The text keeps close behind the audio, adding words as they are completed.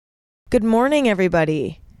Good morning,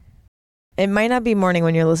 everybody. It might not be morning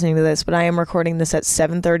when you're listening to this, but I am recording this at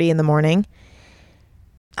 7:30 in the morning.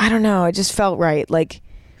 I don't know. It just felt right. Like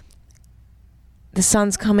the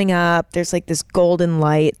sun's coming up. There's like this golden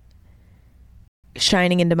light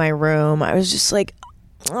shining into my room. I was just like,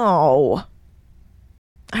 oh,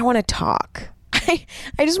 I want to talk. I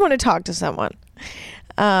just want to talk to someone.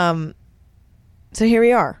 So here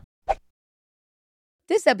we are.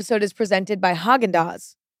 This episode is presented by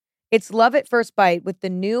Häagen-Dazs. It's love at first bite with the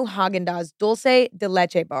new Häagen-Dazs Dulce de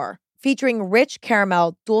Leche bar, featuring rich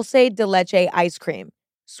caramel dulce de leche ice cream,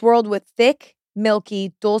 swirled with thick,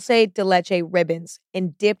 milky dulce de leche ribbons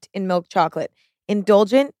and dipped in milk chocolate.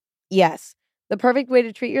 Indulgent? Yes. The perfect way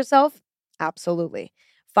to treat yourself? Absolutely.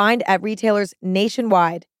 Find at retailers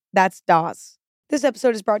nationwide. That's Dazs. This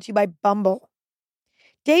episode is brought to you by Bumble.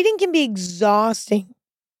 Dating can be exhausting.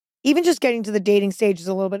 Even just getting to the dating stage is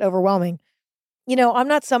a little bit overwhelming. You know, I'm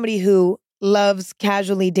not somebody who loves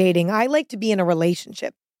casually dating. I like to be in a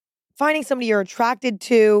relationship. Finding somebody you're attracted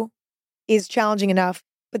to is challenging enough,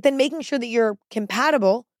 but then making sure that you're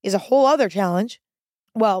compatible is a whole other challenge.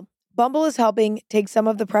 Well, Bumble is helping take some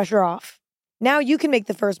of the pressure off. Now you can make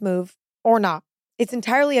the first move or not. It's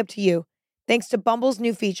entirely up to you, thanks to Bumble's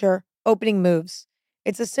new feature, Opening Moves.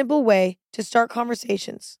 It's a simple way to start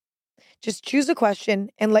conversations. Just choose a question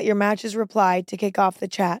and let your matches reply to kick off the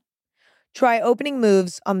chat. Try Opening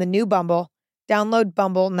Moves on the new Bumble. Download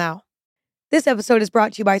Bumble now. This episode is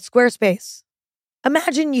brought to you by Squarespace.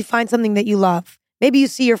 Imagine you find something that you love. Maybe you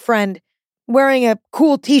see your friend wearing a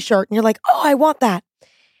cool t-shirt and you're like, oh, I want that.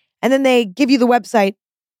 And then they give you the website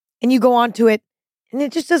and you go onto it and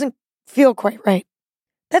it just doesn't feel quite right.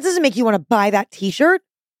 That doesn't make you want to buy that t-shirt.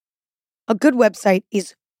 A good website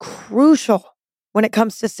is crucial when it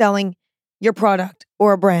comes to selling your product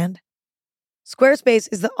or a brand. Squarespace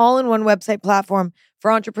is the all-in-one website platform for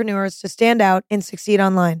entrepreneurs to stand out and succeed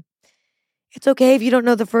online. It's okay if you don't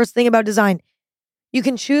know the first thing about design. You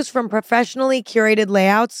can choose from professionally curated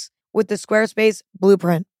layouts with the Squarespace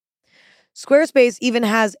Blueprint. Squarespace even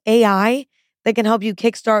has AI that can help you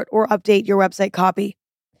kickstart or update your website copy.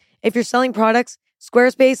 If you're selling products,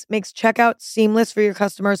 Squarespace makes checkout seamless for your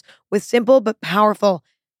customers with simple but powerful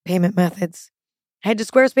payment methods. Head to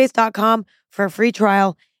squarespace.com for a free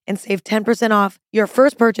trial and save 10% off your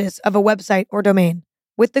first purchase of a website or domain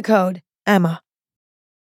with the code EMMA.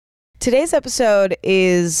 Today's episode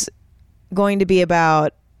is going to be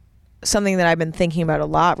about something that I've been thinking about a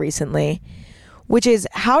lot recently, which is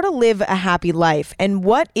how to live a happy life and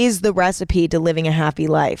what is the recipe to living a happy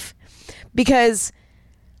life. Because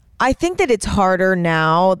I think that it's harder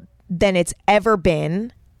now than it's ever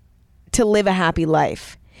been to live a happy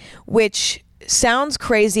life, which sounds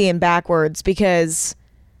crazy and backwards because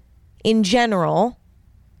in general,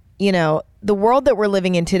 you know, the world that we're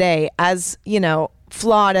living in today, as, you know,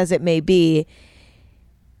 flawed as it may be,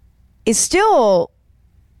 is still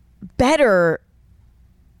better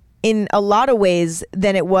in a lot of ways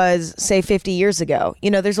than it was, say, 50 years ago. You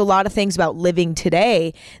know, there's a lot of things about living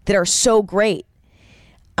today that are so great.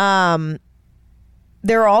 There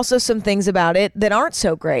are also some things about it that aren't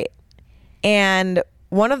so great. And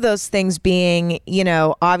one of those things being, you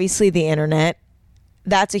know, obviously the internet.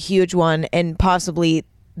 That's a huge one and possibly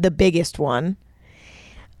the biggest one.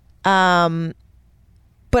 But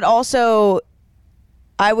also,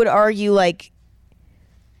 I would argue like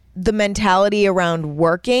the mentality around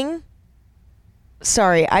working.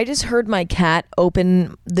 Sorry, I just heard my cat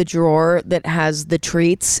open the drawer that has the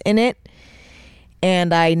treats in it.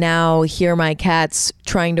 And I now hear my cats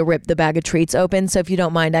trying to rip the bag of treats open. So if you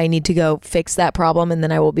don't mind, I need to go fix that problem and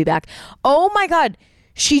then I will be back. Oh my God.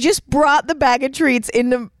 She just brought the bag of treats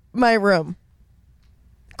into my room.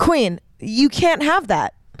 Queen, you can't have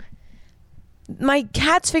that. My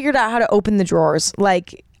cat's figured out how to open the drawers.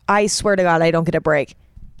 Like, I swear to God, I don't get a break.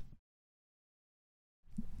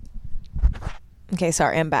 Okay,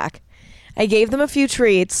 sorry, I'm back. I gave them a few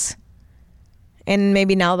treats, and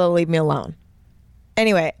maybe now they'll leave me alone.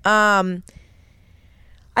 Anyway, I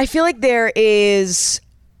feel like there is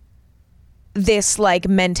this, like,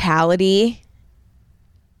 mentality.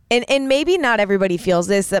 And maybe not everybody feels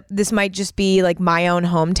this, that this might just be like my own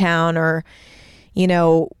hometown or, you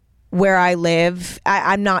know, where I live.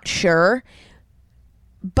 I'm not sure.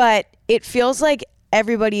 But it feels like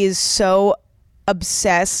everybody is so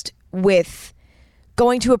obsessed with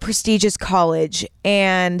going to a prestigious college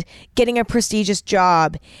and getting a prestigious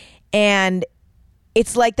job. And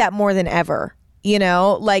it's like that more than ever, you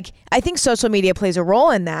know? Like, I think social media plays a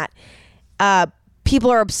role in that.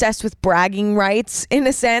 People are obsessed with bragging rights in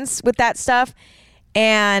a sense with that stuff.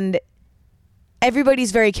 And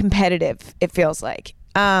everybody's very competitive, it feels like.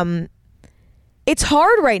 it's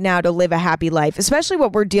hard right now to live a happy life, especially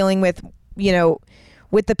what we're dealing with,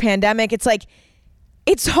 with the pandemic. It's like,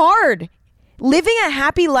 it's hard. Living a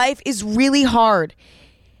happy life is really hard.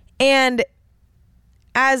 And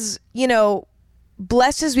as,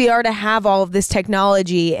 blessed as we are to have all of this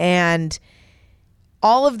technology and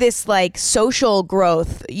all of this like social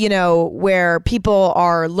growth, where people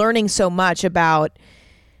are learning so much about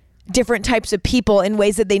different types of people in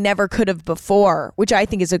ways that they never could have before, which I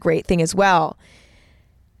think is a great thing as well.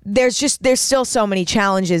 There's still so many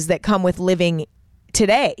challenges that come with living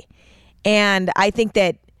today. And I think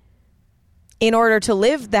that in order to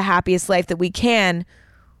live the happiest life that we can,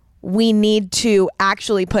 we need to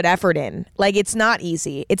actually put effort in. Like, it's not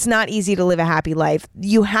easy. It's not easy to live a happy life.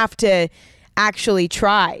 You have to actually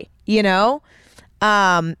try, not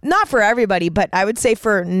for everybody, but I would say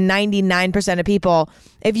for 99% of people,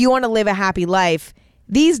 if you want to live a happy life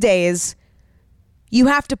these days, you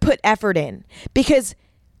have to put effort in. Because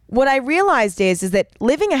what I realized is that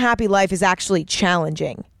living a happy life is actually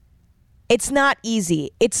challenging. It's not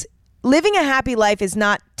easy. Living a happy life is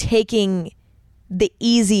not taking the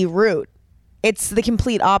easy route. It's the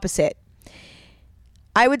complete opposite.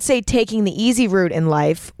 I would say taking the easy route in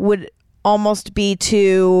life would almost be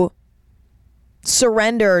to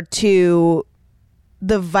surrender to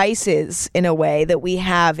the vices in a way that we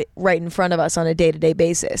have right in front of us on a day-to-day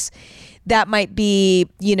basis. That might be,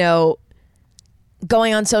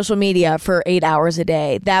 going on social media for 8 hours a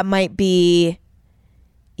day. That might be,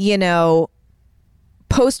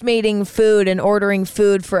 Postmating food and ordering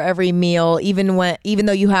food for every meal, even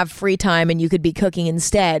though you have free time and you could be cooking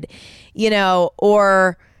instead,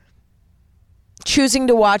 or choosing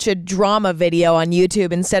to watch a drama video on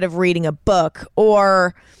YouTube instead of reading a book,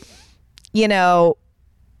 or,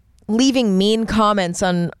 leaving mean comments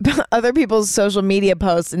on other people's social media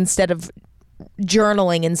posts instead of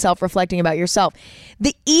journaling and self-reflecting about yourself.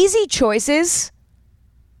 The easy choices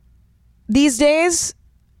these days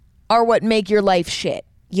are what make your life shit.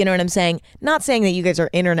 You know what I'm saying? Not saying that you guys are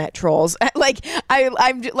internet trolls.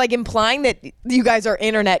 I'm like implying that you guys are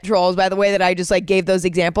internet trolls by the way that I just like gave those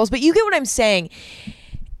examples, but you get what I'm saying.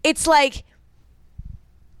 It's like,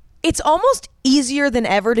 it's almost easier than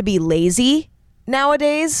ever to be lazy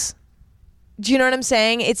nowadays. Do you know what I'm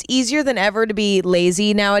saying? It's easier than ever to be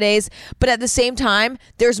lazy nowadays, but at the same time,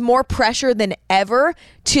 there's more pressure than ever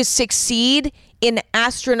to succeed in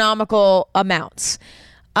astronomical amounts.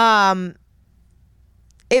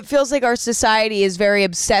 It feels like our society is very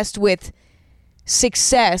obsessed with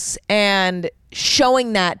success and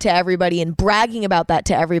showing that to everybody and bragging about that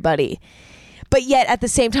to everybody. But yet at the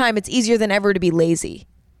same time, it's easier than ever to be lazy.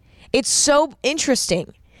 It's so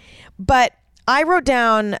interesting. But I wrote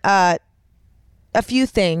down a few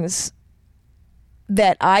things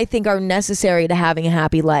that I think are necessary to having a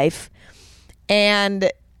happy life. And,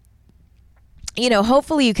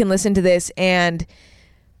 hopefully you can listen to this and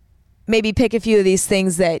maybe pick a few of these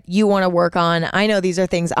things that you want to work on. I know these are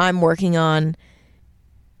things I'm working on.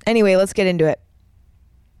 Anyway, let's get into it.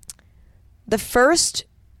 The first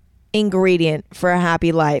ingredient for a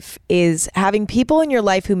happy life is having people in your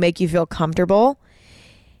life who make you feel comfortable,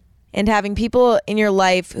 and having people in your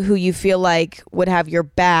life who you feel like would have your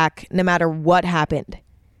back no matter what happened.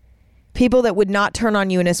 People that would not turn on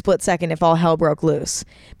you in a split second if all hell broke loose.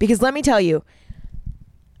 Because let me tell you,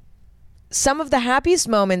 some of the happiest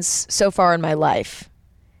moments so far in my life,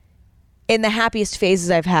 in the happiest phases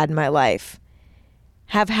I've had in my life,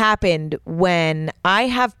 have happened when I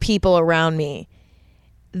have people around me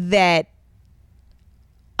that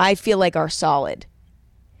I feel like are solid.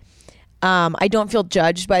 I don't feel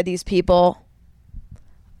judged by these people.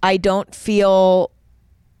 I don't feel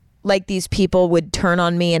like these people would turn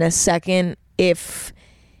on me in a second if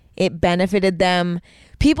it benefited them.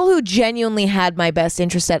 People who genuinely had my best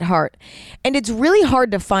interest at heart. And it's really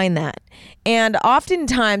hard to find that. And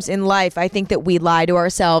oftentimes in life, I think that we lie to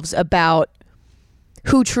ourselves about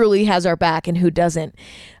who truly has our back and who doesn't.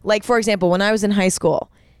 Like, for example, when I was in high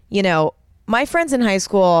school, my friends in high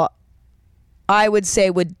school, I would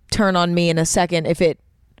say would turn on me in a second if it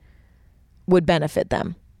would benefit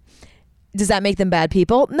them. Does that make them bad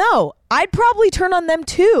people? No, I'd probably turn on them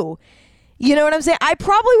too. You know what I'm saying? I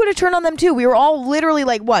probably would have turned on them too. We were all literally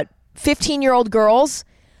 15-year-old girls?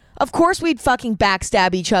 Of course we'd fucking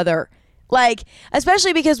backstab each other.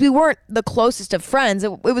 Especially because we weren't the closest of friends.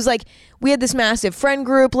 It was like we had this massive friend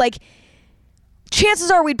group.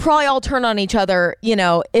 Chances are we'd probably all turn on each other,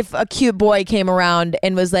 if a cute boy came around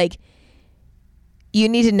and was like, you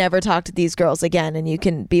need to never talk to these girls again and you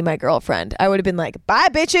can be my girlfriend. I would have been like, bye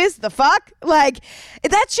bitches, the fuck? Like,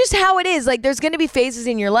 that's just how it is. Like, there's going to be phases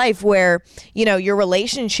in your life where, you know, your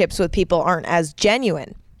relationships with people aren't as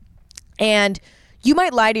genuine. And you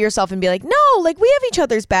might lie to yourself and be like, no, like we have each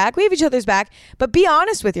other's back. We have each other's back. But be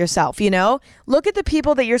honest with yourself, you know? Look at the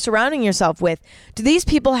people that you're surrounding yourself with. Do these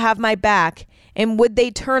people have my back? And would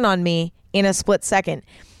they turn on me in a split second?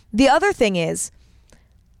 The other thing is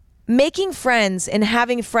making friends and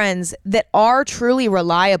having friends that are truly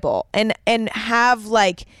reliable and have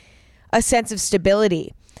like a sense of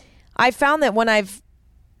stability. I found that when I've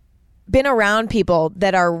been around people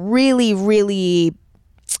that are really, really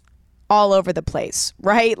all over the place,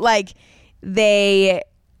 right? Like they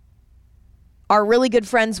are really good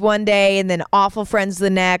friends one day and then awful friends the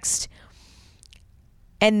next.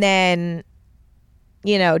 And then,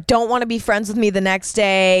 you know, don't want to be friends with me the next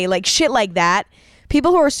day, like shit like that.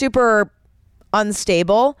 People who are super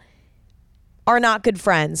unstable are not good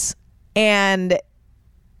friends, and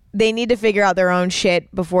they need to figure out their own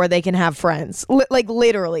shit before they can have friends, like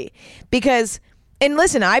literally. Because, and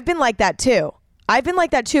listen, I've been like that too.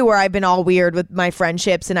 Where I've been all weird with my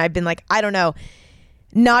friendships and I've been like, I don't know,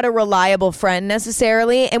 not a reliable friend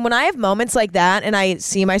necessarily. And when I have moments like that and I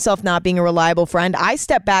see myself not being a reliable friend, I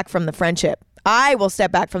step back from the friendship. I will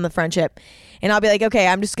step back from the friendship and I'll be like, okay,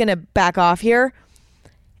 I'm just going to back off here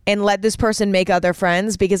and let this person make other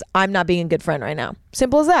friends because I'm not being a good friend right now.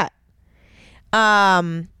 Simple as that.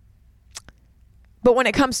 But when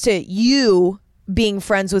it comes to you being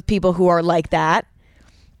friends with people who are like that,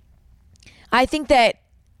 I think that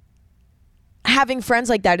having friends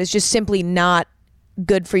like that is just simply not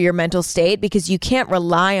good for your mental state because you can't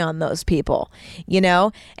rely on those people, you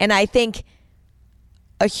know? And I think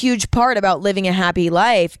a huge part about living a happy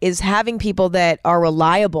life is having people that are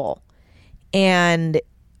reliable and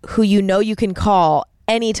who you know you can call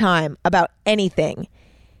anytime about anything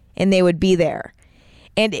and they would be there.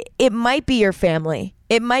 And it might be your family.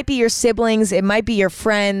 It might be your siblings. It might be your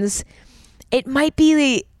friends. It might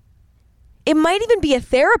even be a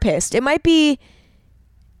therapist. It might be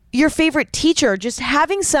your favorite teacher. Just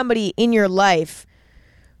having somebody in your life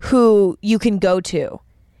who you can go to.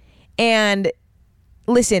 And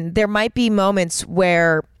listen, there might be moments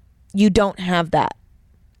where you don't have that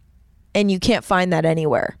and you can't find that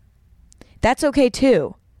anywhere. That's okay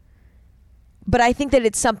too. But I think that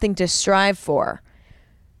it's something to strive for.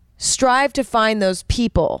 Strive to find those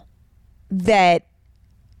people that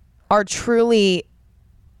are truly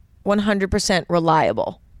 100%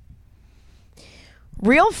 reliable.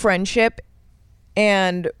 Real friendship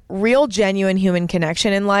and real genuine human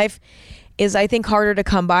connection in life is, I think, harder to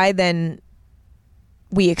come by than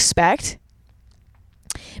we expect.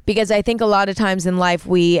 Because I think a lot of times in life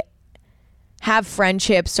we have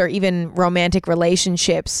friendships or even romantic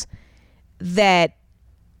relationships that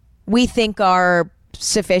we think are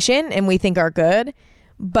sufficient and we think are good.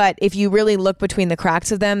 But if you really look between the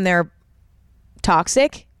cracks of them, they're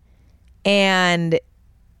toxic. And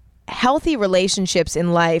healthy relationships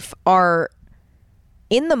in life are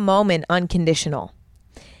in the moment unconditional.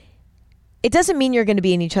 It doesn't mean you're going to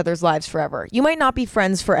be in each other's lives forever. You might not be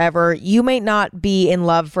friends forever. You might not be in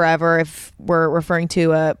love forever if we're referring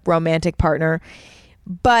to a romantic partner.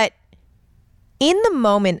 But in the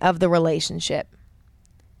moment of the relationship,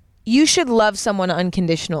 you should love someone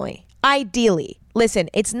unconditionally. Ideally. Listen,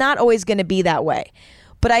 it's not always going to be that way.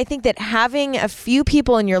 But I think that having a few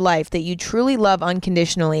people in your life that you truly love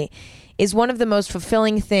unconditionally is one of the most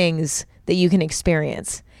fulfilling things that you can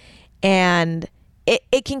experience. And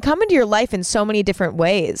it can come into your life in so many different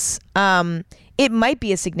ways. It might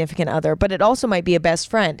be a significant other, but it also might be a best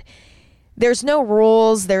friend. There's no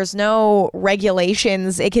rules. There's no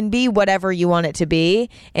regulations. It can be whatever you want it to be,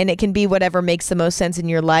 and it can be whatever makes the most sense in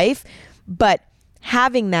your life. But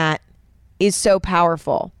having that is so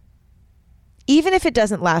powerful. Even if it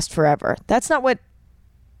doesn't last forever. That's not what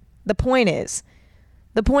the point is.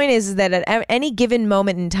 The point is that at any given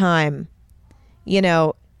moment in time, you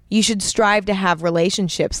know, you should strive to have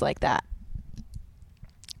relationships like that.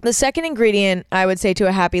 The second ingredient, I would say, to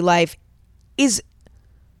a happy life is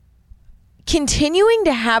continuing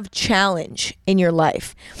to have challenge in your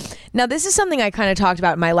life. Now, this is something I kind of talked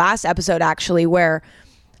about in my last episode, actually, where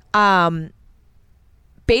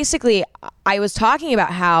basically I was talking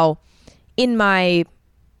about how in my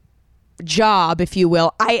job, if you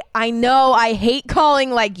will, I know I hate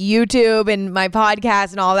calling like YouTube and my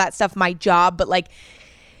podcast and all that stuff my job, but like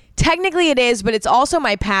technically it is, but it's also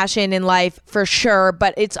my passion in life for sure,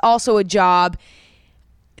 but it's also a job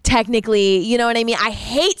technically, you know what I mean? I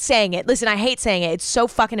hate saying it. Listen, I hate saying it. It's so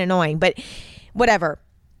fucking annoying, but whatever.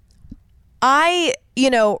 I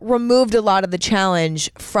removed a lot of the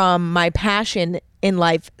challenge from my passion in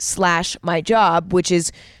life / my job, which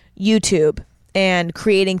is YouTube and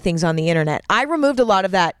creating things on the internet. I removed a lot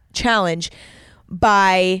of that challenge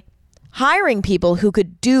by hiring people who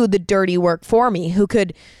could do the dirty work for me, who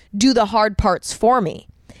could do the hard parts for me.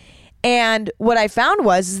 And what I found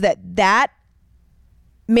was that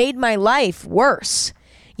made my life worse.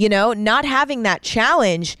 Not having that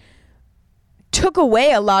challenge took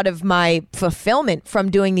away a lot of my fulfillment from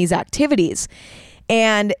doing these activities.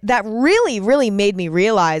 And that really, really made me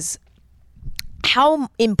realize how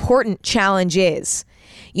important challenge is.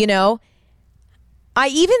 I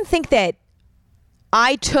even think that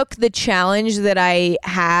I took the challenge that I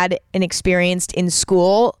had and experienced in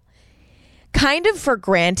school kind of for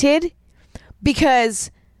granted, because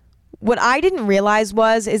what I didn't realize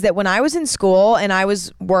is that when I was in school and I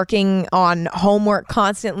was working on homework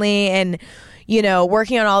constantly and,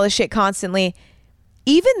 working on all this shit constantly,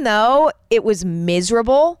 even though it was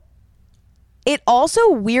miserable, it also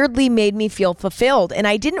weirdly made me feel fulfilled. And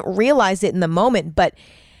I didn't realize it in the moment, but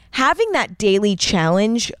having that daily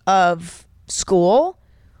challenge of school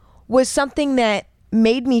was something that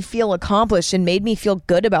made me feel accomplished and made me feel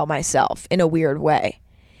good about myself in a weird way.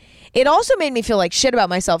 It also made me feel like shit about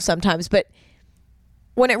myself sometimes, but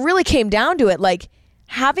when it really came down to it, like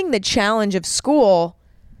having the challenge of school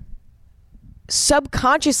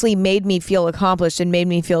subconsciously made me feel accomplished and made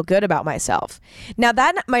me feel good about myself. Now,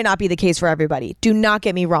 that might not be the case for everybody. Do not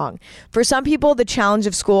get me wrong. For some people, the challenge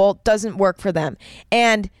of school doesn't work for them.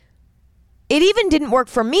 And it even didn't work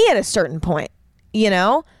for me at a certain point,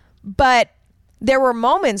 But there were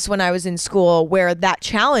moments when I was in school where that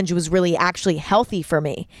challenge was really actually healthy for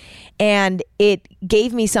me. And it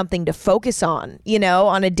gave me something to focus on,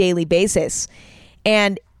 on a daily basis.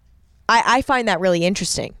 And I find that really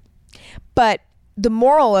interesting. But the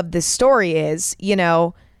moral of this story is,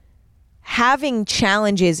 having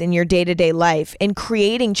challenges in your day-to-day life and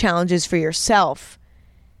creating challenges for yourself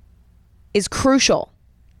is crucial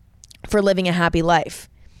for living a happy life.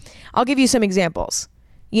 I'll give you some examples.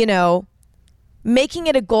 Making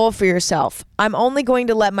it a goal for yourself. I'm only going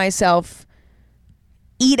to let myself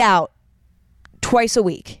eat out twice a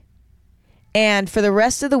week. And for the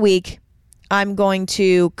rest of the week, I'm going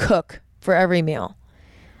to cook for every meal.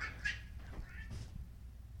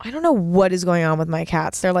 I don't know what is going on with my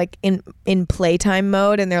cats. They're like in playtime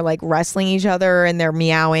mode and they're like wrestling each other and they're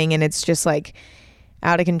meowing and it's just like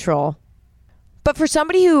out of control. But for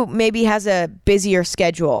somebody who maybe has a busier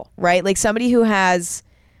schedule, right? Like somebody who has,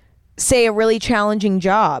 say, a really challenging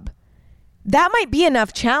job, that might be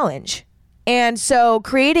enough challenge. And so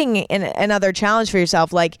creating another challenge for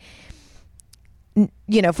yourself, like,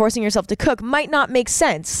 forcing yourself to cook might not make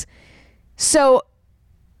sense. So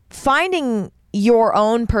finding your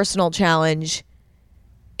own personal challenge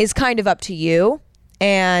is kind of up to you,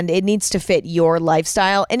 and it needs to fit your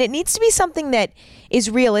lifestyle, and it needs to be something that is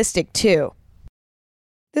realistic too.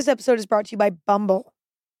 This episode is brought to you by Bumble.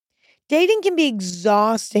 Dating can be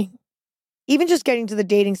exhausting. Even just getting to the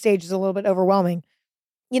dating stage is a little bit overwhelming.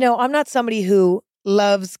 I'm not somebody who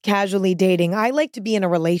loves casually dating. I like to be in a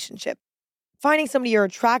relationship. Finding somebody you're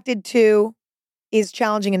attracted to is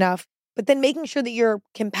challenging enough, but then making sure that you're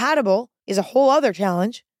compatible is a whole other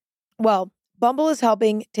challenge. Well, Bumble is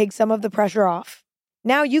helping take some of the pressure off.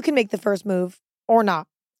 Now you can make the first move or not.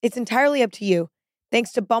 It's entirely up to you,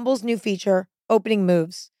 thanks to Bumble's new feature, Opening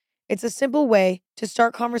Moves. It's a simple way to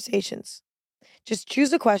start conversations. Just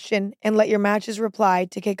choose a question and let your matches reply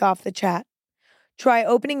to kick off the chat. Try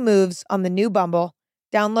Opening Moves on the new Bumble.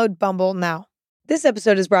 Download Bumble now. This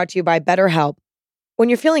episode is brought to you by BetterHelp. When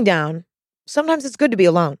you're feeling down, sometimes it's good to be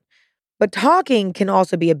alone, but talking can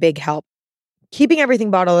also be a big help. Keeping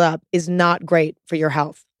everything bottled up is not great for your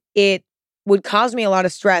health. It would cause me a lot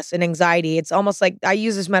of stress and anxiety. It's almost like, I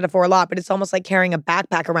use this metaphor a lot, but it's almost like carrying a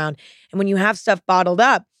backpack around. And when you have stuff bottled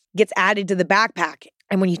up, it gets added to the backpack.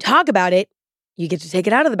 And when you talk about it, you get to take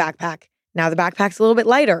it out of the backpack. Now the backpack's a little bit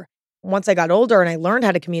lighter. Once I got older and I learned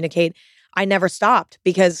how to communicate, I never stopped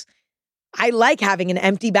because I like having an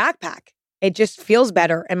empty backpack. It just feels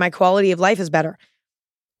better and my quality of life is better.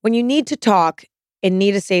 When you need to talk and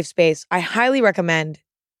need a safe space, I highly recommend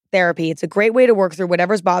therapy. It's a great way to work through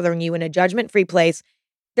whatever's bothering you in a judgment-free place.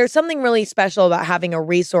 There's something really special about having a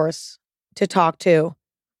resource to talk to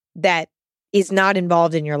that is not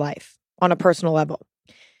involved in your life on a personal level.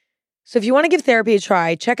 So if you want to give therapy a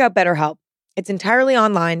try, check out BetterHelp. It's entirely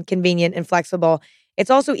online, convenient, and flexible. It's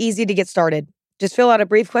also easy to get started. Just fill out a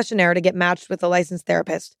brief questionnaire to get matched with a licensed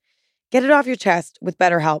therapist. Get it off your chest with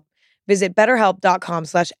BetterHelp. Visit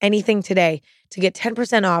betterhelp.com/anything today to get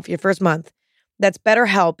 10% off your first month. That's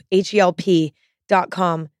BetterHelp,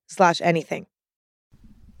 betterhelp.com/anything.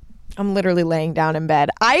 I'm literally laying down in bed.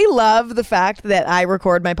 I love the fact that I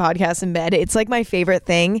record my podcast in bed. It's like my favorite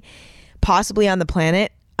thing possibly on the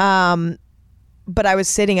planet. But I was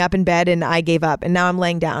sitting up in bed and I gave up, and now I'm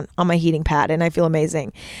laying down on my heating pad and I feel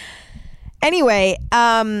amazing. Anyway,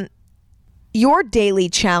 your daily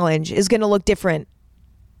challenge is going to look different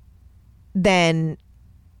than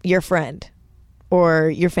your friend or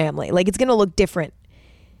your family. Like, it's going to look different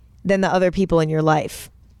than the other people in your life.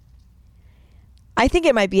 I think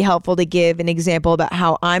it might be helpful to give an example about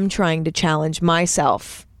how I'm trying to challenge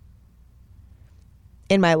myself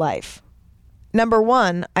in my life. Number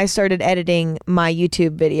one, I started editing my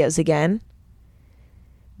YouTube videos again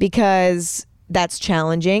because that's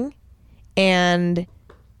challenging and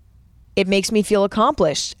it makes me feel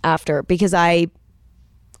accomplished after, because I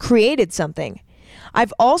created something.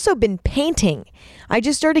 I've also been painting. I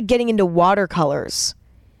just started getting into watercolors.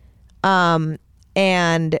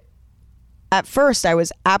 And at first I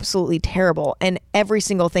was absolutely terrible, and every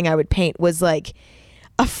single thing I would paint was like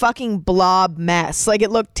a fucking blob mess. Like,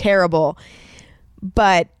 it looked terrible.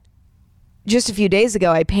 But just a few days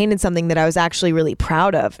ago, I painted something that I was actually really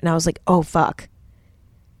proud of. And I was like, oh, fuck.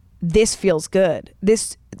 This feels good.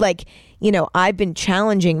 This, like, you know, I've been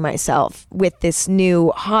challenging myself with this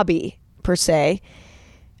new hobby, per se.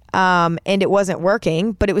 And it wasn't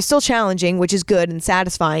working, but it was still challenging, which is good and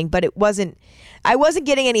satisfying. But I wasn't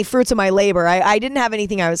getting any fruits of my labor. I didn't have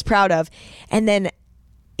anything I was proud of. And then,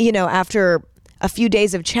 you know, after a few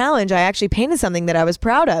days of challenge, I actually painted something that I was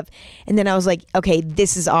proud of. And then I was like, okay,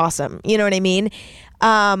 this is awesome. You know what I mean?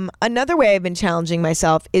 Another way I've been challenging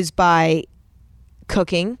myself is by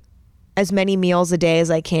cooking as many meals a day as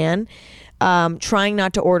I can, trying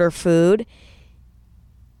not to order food.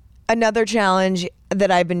 Another challenge that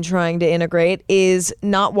I've been trying to integrate is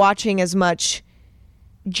not watching as much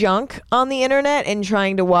junk on the internet and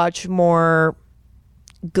trying to watch more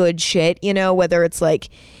good shit, you know, whether it's like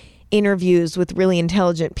interviews with really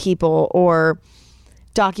intelligent people or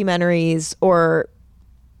documentaries or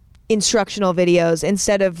instructional videos,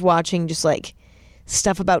 instead of watching just like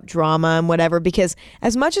stuff about drama and whatever. Because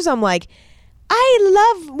as much as I'm like,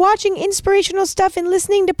 I love watching inspirational stuff and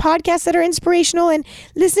listening to podcasts that are inspirational and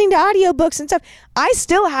listening to audiobooks and stuff, I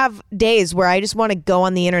still have days where I just want to go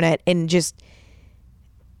on the internet and just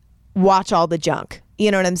watch all the junk.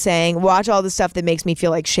 You know what I'm saying? Watch all the stuff that makes me feel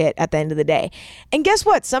like shit at the end of the day. And guess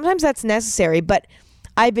what? Sometimes that's necessary, but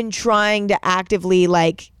I've been trying to actively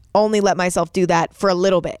like only let myself do that for a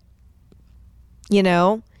little bit, you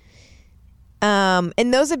know?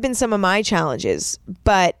 And those have been some of my challenges,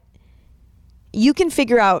 but you can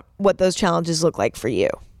figure out what those challenges look like for you.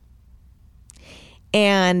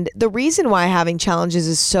 And the reason why having challenges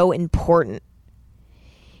is so important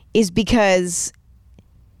is because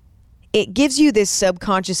it gives you this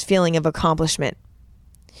subconscious feeling of accomplishment.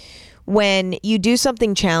 When you do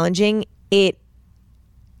something challenging, it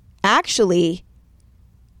actually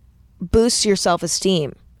boosts your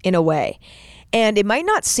self-esteem in a way. And it might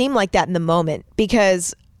not seem like that in the moment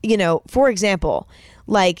because, you know, for example,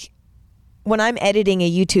 like when I'm editing a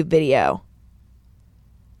YouTube video,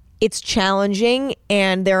 it's challenging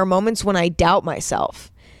and there are moments when I doubt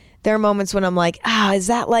myself. There are moments when I'm like, is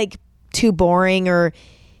that like too boring, or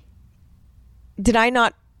did I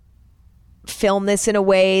not film this in a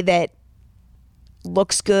way that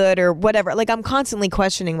looks good or whatever? Like, I'm constantly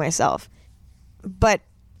questioning myself. But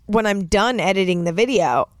when I'm done editing the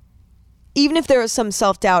video, even if there is some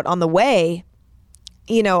self-doubt on the way,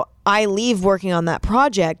 you know, I leave working on that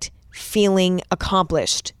project feeling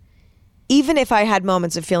accomplished. Even if I had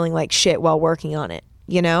moments of feeling like shit while working on it,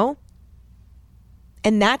 you know?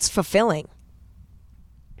 And that's fulfilling.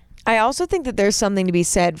 I also think that there's something to be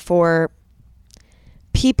said for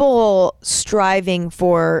people striving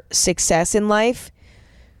for success in life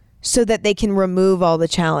so that they can remove all the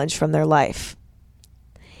challenge from their life.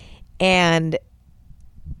 And,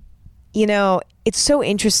 you know, it's so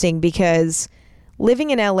interesting because living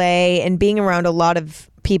in LA and being around a lot of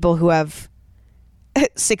people who have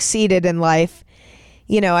succeeded in life,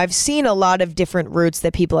 you know, I've seen a lot of different routes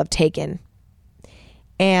that people have taken.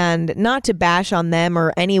 And not to bash on them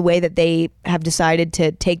or any way that they have decided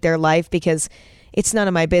to take their life, because it's none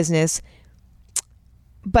of my business.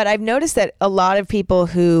 But I've noticed that a lot of people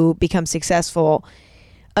who become successful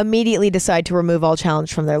immediately decide to remove all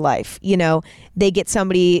challenge from their life. You know, they get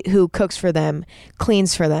somebody who cooks for them,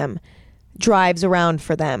 cleans for them, drives around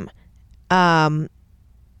for them,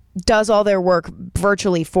 does all their work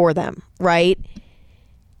virtually for them, right?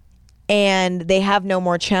 And they have no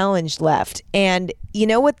more challenge left. And you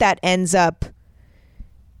know what that ends up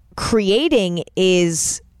creating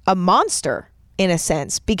is a monster in a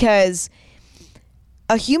sense, because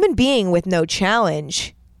a human being with no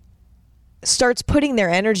challenge starts putting their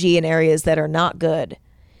energy in areas that are not good,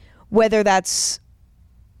 whether that's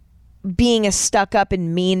being a stuck up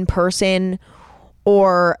and mean person,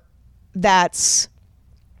 or that's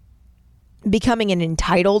becoming an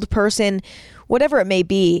entitled person, whatever it may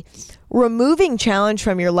be. Removing challenge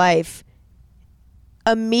from your life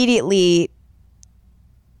immediately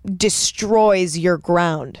destroys your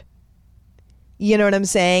ground. You know what I'm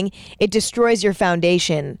saying? It destroys your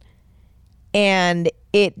foundation, and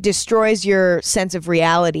it destroys your sense of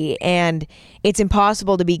reality, and it's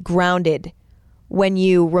impossible to be grounded when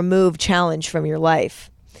you remove challenge from your life.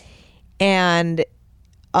 And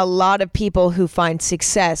a lot of people who find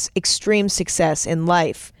success, extreme success in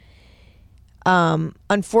life,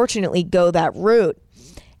 unfortunately go that route.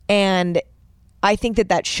 And I think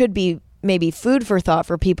that should be maybe food for thought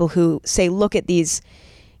for people who say, look at these,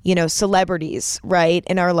 celebrities, right?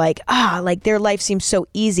 And are like, their life seems so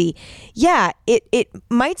easy. Yeah, it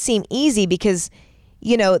might seem easy because,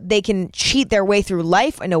 they can cheat their way through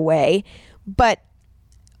life in a way, but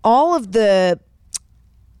all of the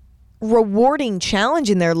rewarding challenge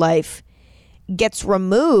in their life gets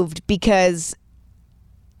removed because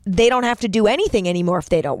they don't have to do anything anymore if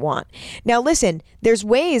they don't want. Now, listen, there's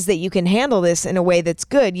ways that you can handle this in a way that's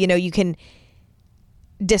good. You can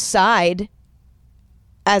decide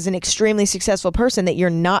as an extremely successful person that you're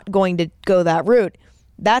not going to go that route.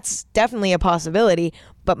 That's definitely a possibility,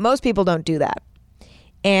 but most people don't do that.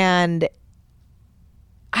 And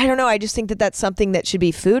I don't know, I just think that that's something that should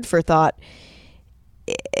be food for thought,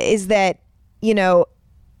 is that,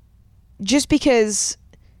 just because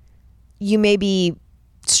you may be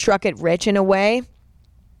struck it rich in a way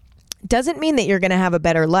doesn't mean that you're going to have a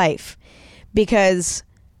better life, because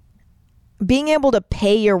being able to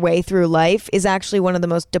pay your way through life is actually one of the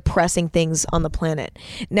most depressing things on the planet.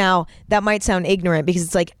 Now, that might sound ignorant because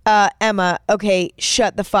it's like, Emma, okay,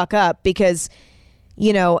 shut the fuck up, because,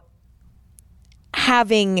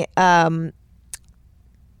 having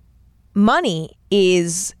money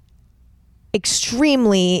is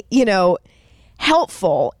extremely,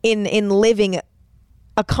 helpful in living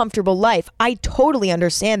a comfortable life. I totally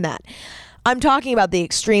understand that. I'm talking about the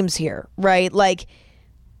extremes here, right? Like,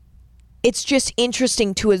 it's just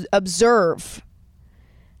interesting to observe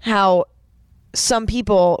how some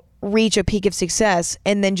people reach a peak of success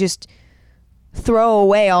and then just throw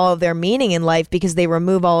away all of their meaning in life because they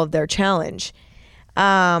remove all of their challenge.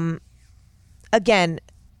 Again,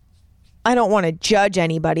 I don't want to judge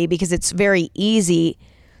anybody because it's very easy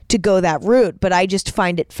to go that route, but I just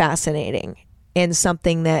find it fascinating and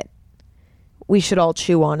something that we should all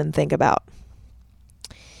chew on and think about.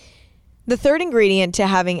 The third ingredient to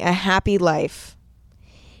having a happy life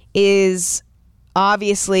is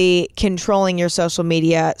obviously controlling your social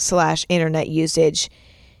media / internet usage,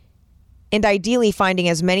 and ideally finding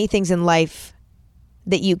as many things in life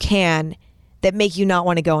that you can that make you not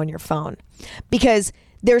want to go on your phone. Because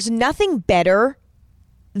there's nothing better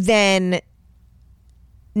than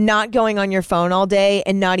not going on your phone all day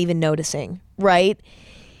and not even noticing, right?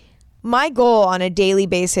 My goal on a daily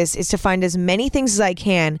basis is to find as many things as I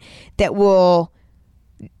can that will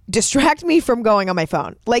distract me from going on my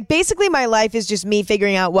phone. Like, basically my life is just me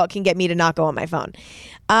figuring out what can get me to not go on my phone.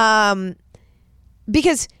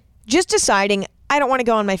 Because just deciding I don't want to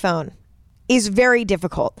go on my phone is very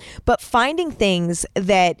difficult. But finding things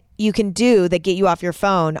that you can do that get you off your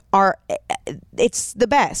phone it's the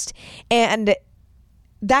best. And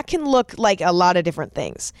that can look like a lot of different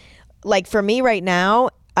things. Like for me right now,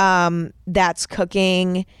 that's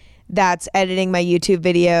cooking, that's editing my YouTube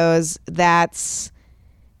videos, that's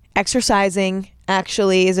exercising,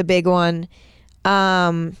 actually, is a big one.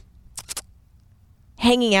 Hanging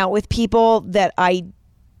out with people that I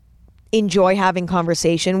enjoy having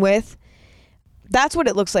conversation with. That's what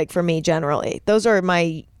it looks like for me generally. Those are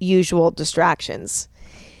my usual distractions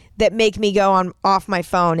that make me go off my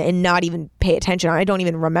phone and not even pay attention. I don't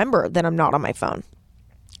even remember that I'm not on my phone.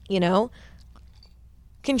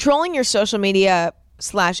 Controlling your social media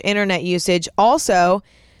 / internet usage also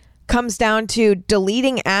comes down to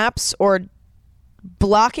deleting apps or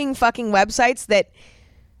blocking fucking websites that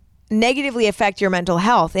negatively affect your mental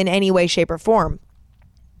health in any way, shape, or form.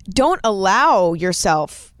 Don't allow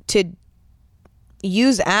yourself to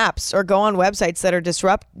use apps or go on websites that are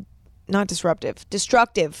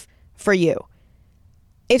destructive for you.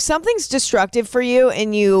 If something's destructive for you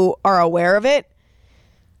and you are aware of it,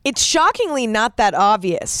 it's shockingly not that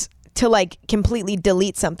obvious to like completely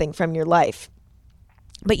delete something from your life.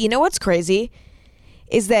 But you know what's crazy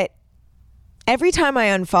is that every time I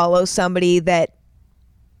unfollow somebody that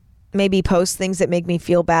maybe post things that make me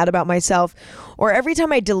feel bad about myself, or every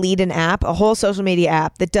time I delete an app, a whole social media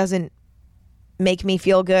app that doesn't make me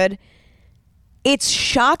feel good, it's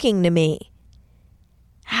shocking to me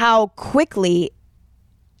how quickly,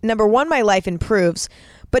 number one, my life improves,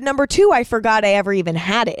 but number two, I forgot I ever even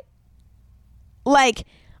had it. Like,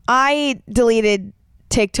 I deleted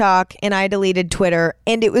TikTok and I deleted Twitter,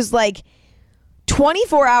 and it was like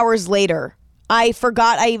 24 hours later, I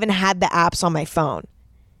forgot I even had the apps on my phone.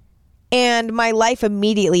 And my life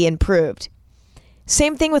immediately improved.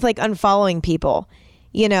 Same thing with like unfollowing people.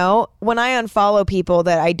 You know, when I unfollow people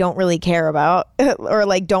that I don't really care about or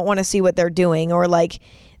like don't want to see what they're doing, or like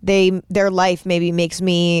their life maybe makes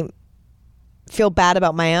me feel bad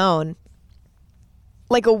about my own.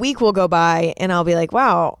 Like a week will go by and I'll be like,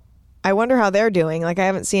 wow, I wonder how they're doing. Like I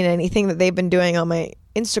haven't seen anything that they've been doing on my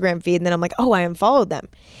Instagram feed. And then I'm like, oh, I unfollowed them.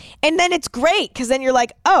 And then it's great because then you're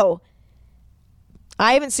like, oh,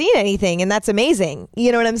 I haven't seen anything, and that's amazing.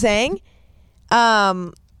 You know what I'm saying?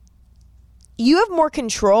 You have more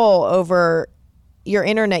control over your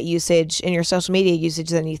internet usage and your social media usage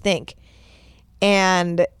than you think.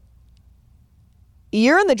 And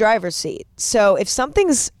you're in the driver's seat. So if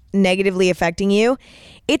something's negatively affecting you,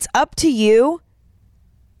 it's up to you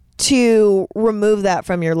to remove that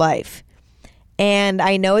from your life. And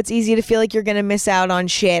I know it's easy to feel like you're going to miss out on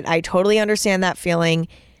shit. I totally understand that feeling.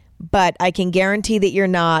 But I can guarantee that you're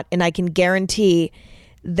not, and I can guarantee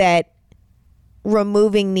that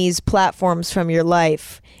removing these platforms from your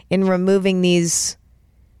life and removing these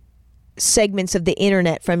segments of the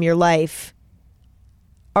internet from your life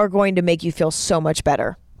are going to make you feel so much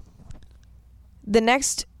better. The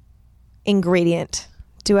next ingredient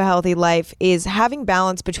to a healthy life is having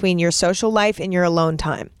balance between your social life and your alone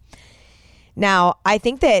time. Now, I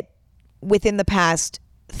think that within the past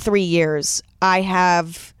 3 years, I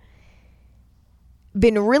have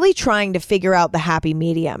been really trying to figure out the happy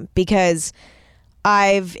medium because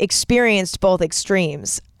I've experienced both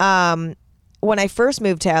extremes. When I first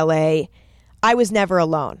moved to LA, I was never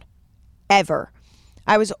alone, ever.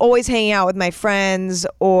 I was always hanging out with my friends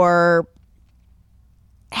or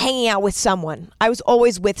hanging out with someone. I was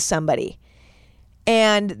always with somebody.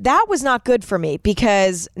 And that was not good for me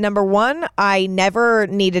because, number one, I never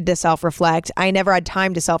needed to self-reflect. I never had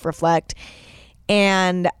time to self-reflect.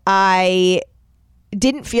 And I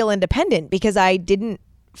didn't feel independent because I didn't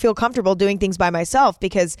feel comfortable doing things by myself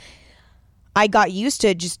because I got used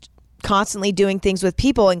to just constantly doing things with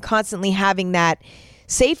people and constantly having that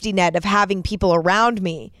safety net of having people around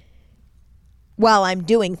me while I'm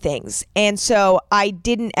doing things. And so I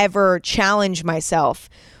didn't ever challenge myself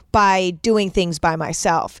by doing things by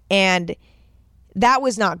myself. And that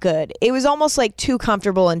was not good. It was almost like too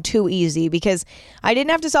comfortable and too easy because I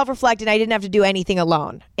didn't have to self-reflect and I didn't have to do anything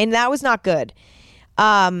alone. And that was not good.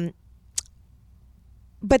 But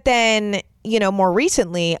then, you know, more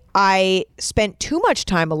recently, I spent too much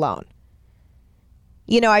time alone.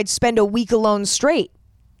 You know, I'd spend a week alone straight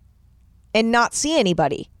and not see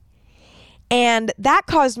anybody. And that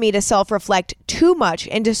caused me to self-reflect too much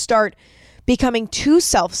and to start becoming too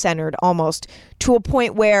self-centered almost, to a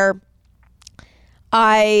point where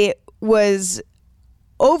I was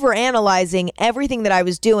overanalyzing everything that I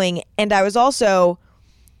was doing, and I was also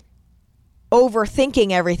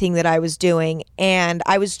overthinking everything that I was doing, and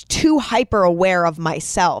I was too hyper aware of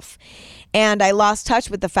myself. And I lost touch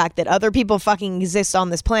with the fact that other people fucking exist on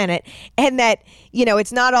this planet, and that, you know,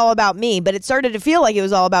 it's not all about me, but it started to feel like it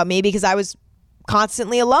was all about me because I was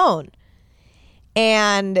constantly alone.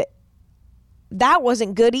 And that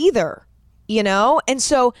wasn't good either, you know? And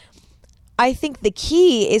so I think the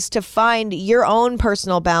key is to find your own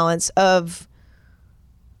personal balance of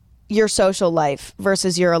your social life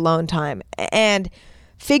versus your alone time, and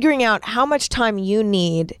figuring out how much time you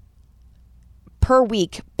need per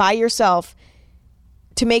week by yourself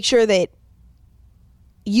to make sure that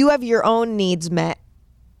you have your own needs met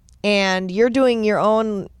and you're doing your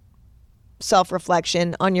own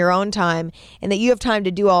self-reflection on your own time, and that you have time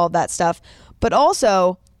to do all of that stuff, but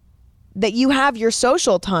also that you have your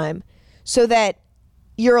social time so that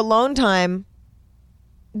your alone time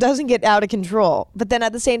doesn't get out of control. But then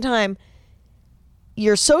at the same time,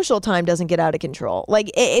 your social time doesn't get out of control. Like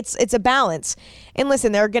it's a balance. And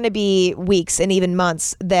listen, there are going to be weeks and even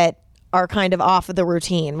months that are kind of off of the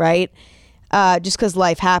routine, right? Just because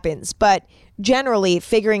life happens. But generally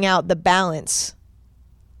figuring out the balance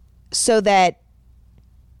so that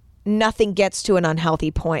nothing gets to an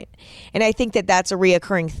unhealthy point. And I think that that's a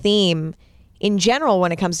reoccurring theme in general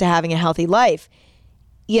when it comes to having a healthy life.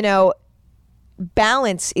 You know,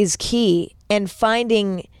 balance is key, and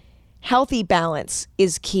finding healthy balance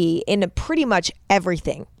is key in pretty much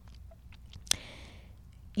everything.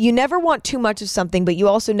 you never want too much of something, but you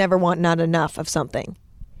also never want not enough of something.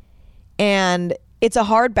 And it's a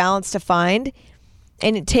hard balance to find,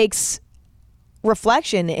 and it takes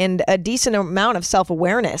reflection and a decent amount of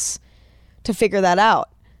self-awareness to figure that out.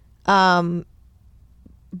 But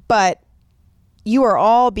you are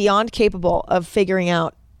all beyond capable of figuring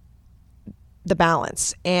out the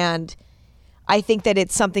balance. And I think that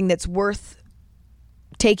it's something that's worth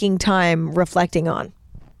taking time reflecting on.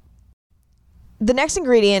 The next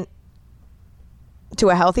ingredient to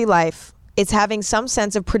a healthy life is having some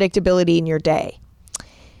sense of predictability in your day.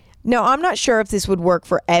 Now, I'm not sure if this would work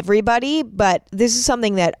for everybody, but this is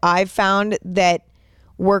something that I've found that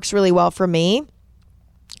works really well for me.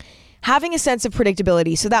 Having a sense of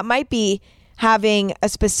predictability. So that might be having a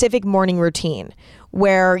specific morning routine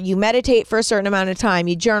where you meditate for a certain amount of time,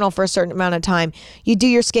 you journal for a certain amount of time, you do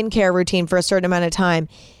your skincare routine for a certain amount of time.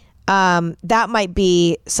 That might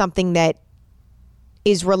be something that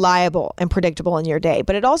is reliable and predictable in your day.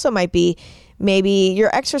 But it also might be maybe your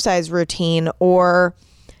exercise routine, or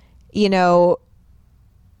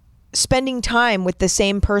spending time with the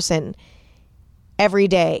same person every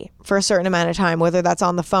day for a certain amount of time, whether that's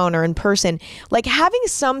on the phone or in person, like having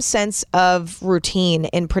some sense of routine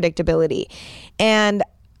and predictability. And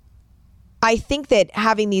I think that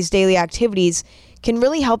having these daily activities can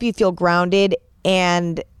really help you feel grounded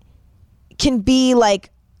and can be like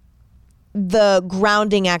the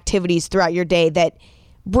grounding activities throughout your day that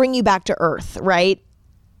bring you back to earth, right?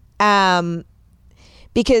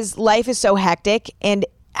 Because life is so hectic, and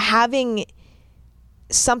having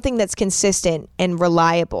something that's consistent and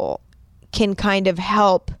reliable can kind of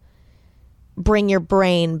help bring your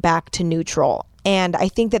brain back to neutral. And I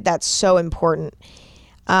think that that's so important.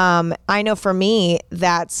 I know for me,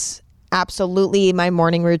 that's absolutely my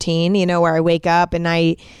morning routine, where I wake up and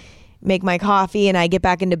I make my coffee and I get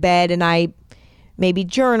back into bed and I maybe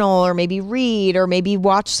journal or maybe read or maybe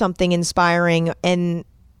watch something inspiring, and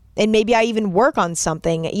maybe I even work on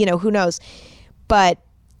something, who knows. But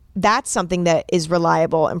that's something that is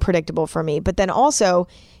reliable and predictable for me. But then also,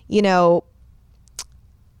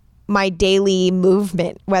 my daily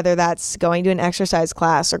movement, whether that's going to an exercise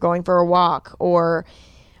class or going for a walk or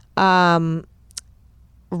riding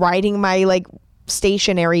my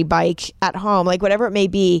stationary bike at home, whatever it may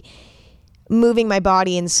be, moving my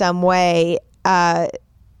body in some way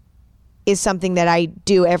is something that I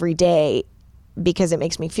do every day because it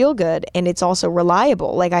makes me feel good, and it's also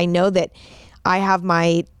reliable. I know that I have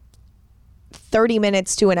my 30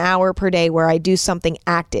 minutes to an hour per day where I do something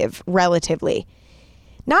active, relatively.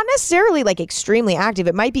 Not necessarily extremely active.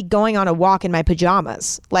 It might be going on a walk in my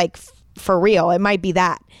pajamas, for real. It might be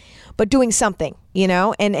that. But doing something,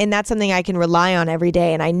 and that's something I can rely on every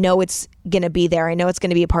day, and I know it's going to be there. I know it's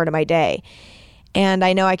going to be a part of my day. And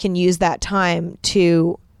I know I can use that time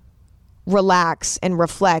to relax and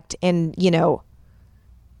reflect and,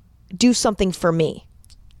 do something for me.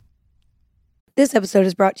 This episode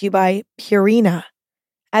is brought to you by Purina.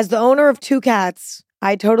 As the owner of 2 cats,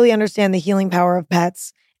 I totally understand the healing power of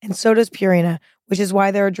pets, and so does Purina, which is why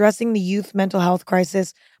they're addressing the youth mental health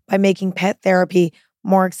crisis by making pet therapy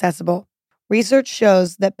more accessible. Research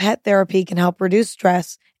shows that pet therapy can help reduce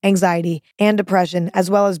stress, anxiety, and depression, as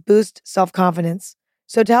well as boost self-confidence.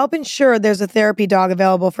 So to help ensure there's a therapy dog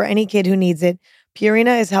available for any kid who needs it,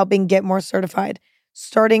 Purina is helping get more certified,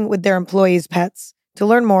 starting with their employees' pets. To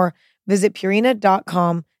learn more, visit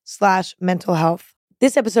purina.com/mental health.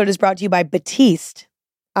 This episode is brought to you by Batiste.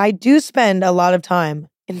 I do spend a lot of time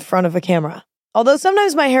in front of a camera. Although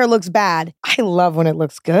sometimes my hair looks bad, I love when it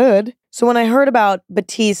looks good. So when I heard about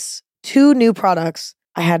Batiste's 2 new products,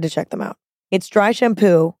 I had to check them out. It's dry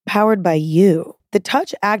shampoo powered by you. The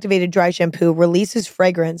Touch Activated Dry Shampoo releases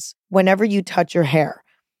fragrance whenever you touch your hair.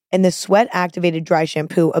 And the Sweat Activated Dry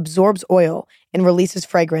Shampoo absorbs oil and releases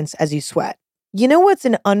fragrance as you sweat. You know what's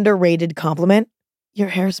an underrated compliment? Your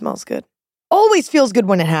hair smells good. Always feels good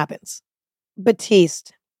when it happens.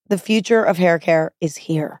 Batiste, the future of hair care is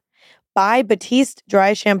here. Buy Batiste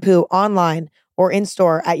Dry Shampoo online or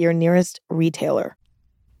in-store at your nearest retailer.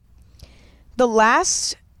 The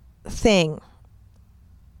last thing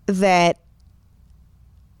that...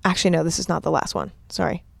 Actually, no, this is not the last one.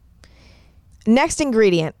 Sorry. Next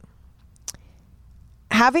ingredient.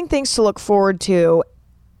 Having things to look forward to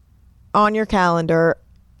on your calendar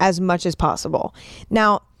as much as possible.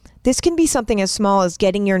 Now, this can be something as small as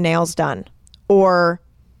getting your nails done, or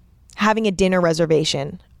having a dinner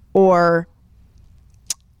reservation, or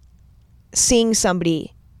seeing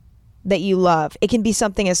somebody that you love. It can be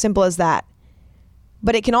something as simple as that.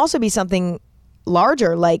 But it can also be something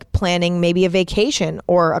larger, like planning maybe a vacation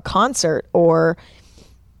or a concert or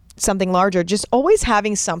something larger, just always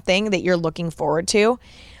having something that you're looking forward to.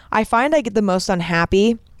 I find I get the most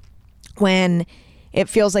unhappy when it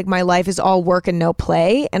feels like my life is all work and no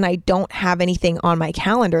play, and I don't have anything on my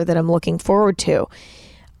calendar that I'm looking forward to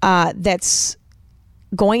that's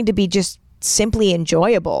going to be just simply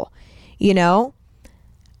enjoyable, you know?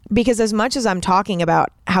 Because as much as I'm talking about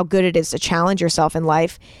how good it is to challenge yourself in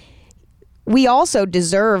life, we also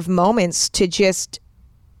deserve moments to just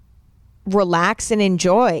relax and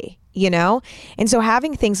enjoy, you know? And so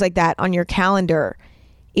having things like that on your calendar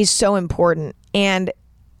is so important. And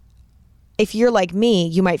if you're like me,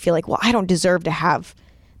 you might feel like, well, I don't deserve to have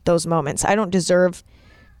those moments. I don't deserve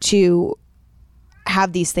to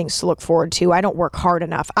have these things to look forward to. I don't work hard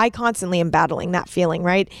enough. I constantly am battling that feeling,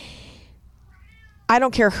 right? I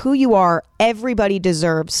don't care who you are. Everybody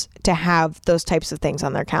deserves to have those types of things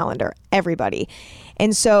on their calendar. Everybody.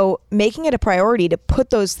 And so making it a priority to put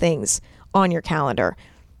those things on your calendar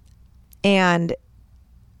and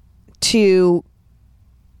to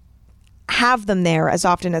have them there as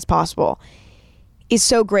often as possible is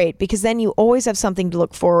so great, because then you always have something to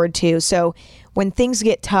look forward to. So when things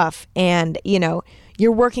get tough and, you know,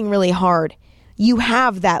 you're working really hard, you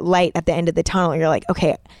have that light at the end of the tunnel. You're like,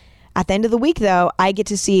 okay, at the end of the week though, I get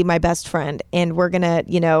to see my best friend and we're going to,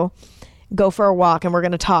 you know, go for a walk and we're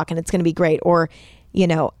going to talk and it's going to be great. Or, you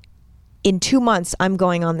know, in 2 months, I'm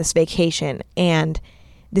going on this vacation and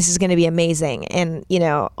this is going to be amazing. And, you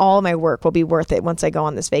know, all my work will be worth it once I go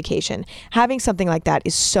on this vacation. Having something like that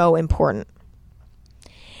is so important.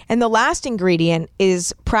 And the last ingredient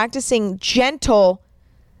is practicing gentle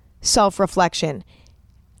self-reflection,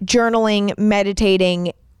 journaling,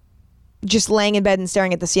 meditating, just laying in bed and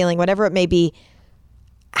staring at the ceiling, whatever it may be.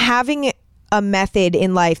 Having a method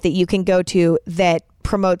in life that you can go to that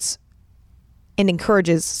promotes and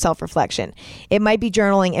encourages self-reflection. It might be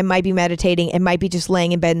journaling, it might be meditating, it might be just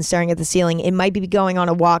laying in bed and staring at the ceiling, it might be going on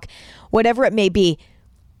a walk, whatever it may be.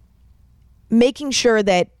 Making sure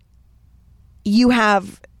that you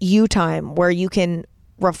have you time where you can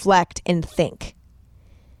reflect and think.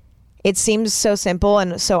 It seems so simple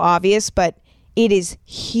and so obvious, but it is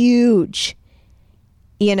huge.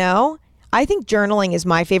 You know, I think journaling is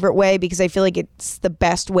my favorite way because I feel like it's the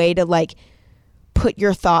best way to like put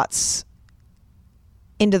your thoughts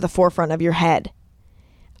into the forefront of your head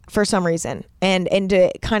for some reason, and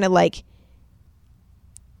to kind of like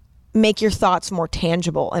make your thoughts more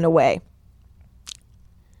tangible in a way.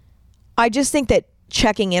 I just think that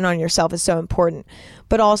checking in on yourself is so important.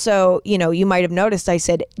 But also, you know, you might have noticed I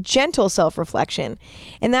said gentle self-reflection.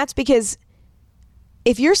 And that's because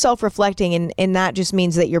if you're self-reflecting and that just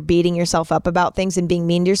means that you're beating yourself up about things and being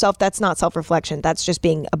mean to yourself, that's not self-reflection. That's just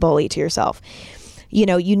being a bully to yourself. You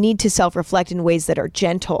know, you need to self-reflect in ways that are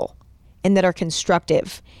gentle and that are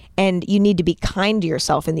constructive. And you need to be kind to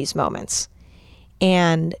yourself in these moments.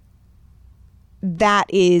 And that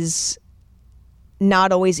is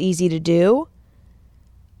not always easy to do,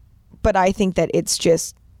 but I think that it's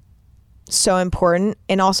just so important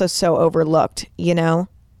and also so overlooked, you know?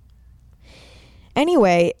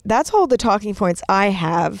 Anyway, that's all the talking points I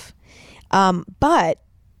have. But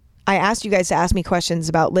I asked you guys to ask me questions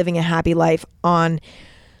about living a happy life on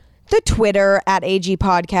the Twitter at AG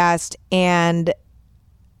Podcast, and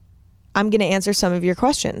I'm going to answer some of your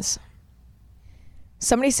questions.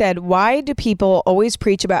 Somebody said, why do people always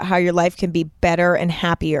preach about how your life can be better and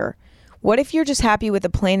happier? What if you're just happy with a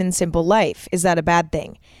plain and simple life? Is that a bad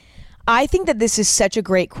thing? I think that this is such a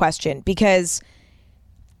great question because,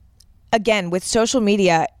 again, with social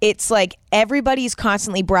media, it's like everybody's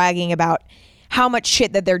constantly bragging about how much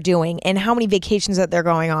shit that they're doing and how many vacations that they're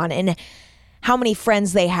going on and how many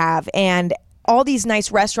friends they have and all these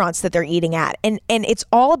nice restaurants that they're eating at. And it's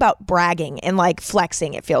all about bragging and like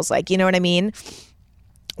flexing, it feels like, you know what I mean?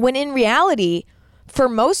 When in reality, for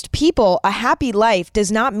most people, a happy life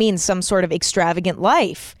does not mean some sort of extravagant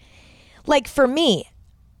life. Like for me,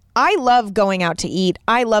 I love going out to eat.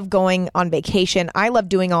 I love going on vacation. I love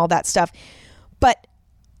doing all that stuff. But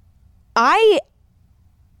I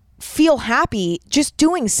feel happy just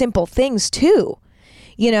doing simple things too.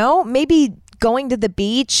 You know, maybe going to the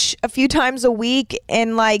beach a few times a week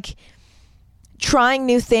and like trying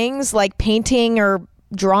new things like painting or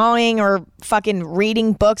drawing or fucking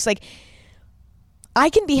reading books. Like I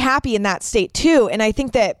can be happy in that state too. And I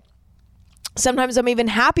think that sometimes I'm even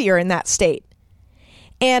happier in that state.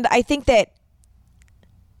 And I think that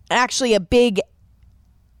actually a big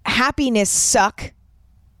happiness suck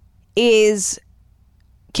is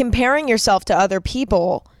comparing yourself to other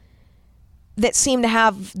people that seem to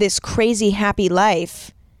have this crazy happy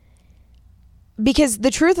life. Because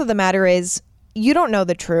the truth of the matter is, you don't know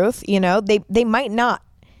the truth, you know, they might not.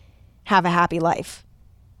 have a happy life.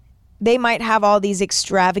 They might have all these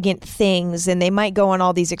extravagant things and they might go on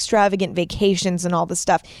all these extravagant vacations and all this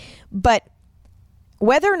stuff. But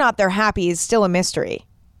whether or not they're happy is still a mystery.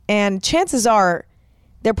 And chances are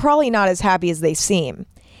they're probably not as happy as they seem.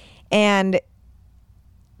 And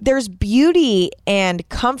there's beauty and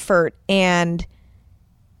comfort and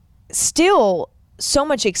still so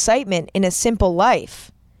much excitement in a simple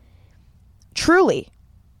life. Truly.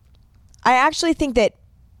 I actually think that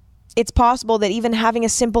it's possible that even having a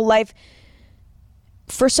simple life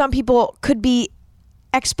for some people could be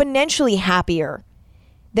exponentially happier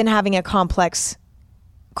than having a complex,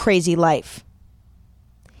 crazy life.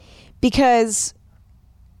 Because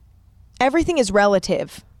everything is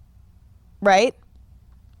relative, right?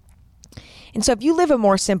 And so if you live a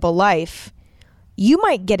more simple life, you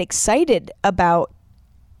might get excited about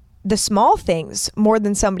the small things more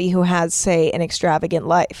than somebody who has, say, an extravagant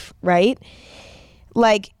life, right?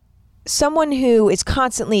 Like someone who is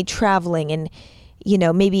constantly traveling and, you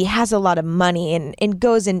know, maybe has a lot of money and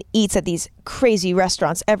goes and eats at these crazy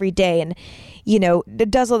restaurants every day and, you know,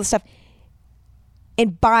 does all this stuff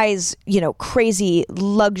and buys, you know, crazy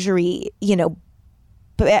luxury, you know,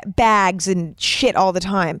 bags and shit all the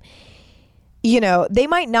time. You know, they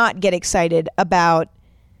might not get excited about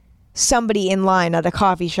somebody in line at a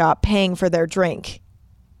coffee shop paying for their drink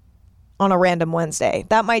on a random Wednesday.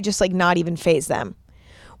 That might just like not even faze them.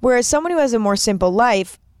 Whereas someone who has a more simple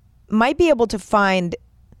life might be able to find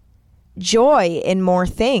joy in more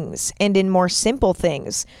things and in more simple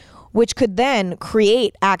things, which could then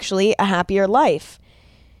create actually a happier life.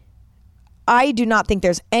 I do not think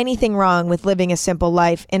there's anything wrong with living a simple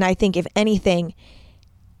life. And I think if anything,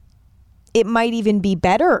 it might even be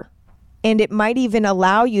better. And it might even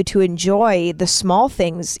allow you to enjoy the small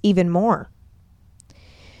things even more.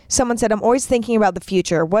 Someone said, I'm always thinking about the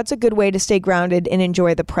future. What's a good way to stay grounded and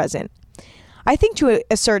enjoy the present? I think to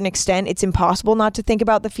a certain extent, it's impossible not to think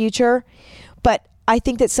about the future. But I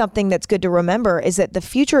think that something that's good to remember is that the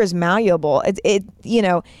future is malleable. You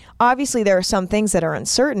know, obviously there are some things that are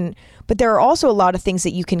uncertain, but there are also a lot of things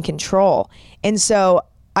that you can control. And so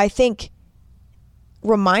I think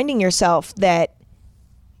reminding yourself that,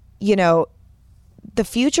 you know, the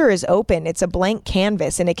future is open. It's a blank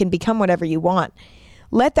canvas and it can become whatever you want.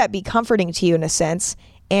 Let that be comforting to you in a sense,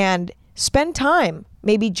 and spend time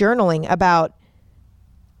maybe journaling about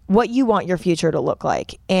what you want your future to look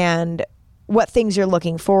like and what things you're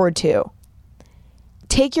looking forward to.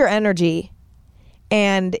 Take your energy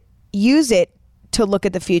and use it to look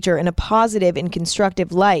at the future in a positive and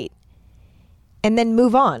constructive light, and then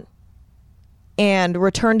move on and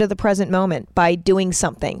return to the present moment by doing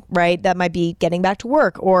something, right? That might be getting back to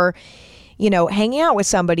work or, you know, hanging out with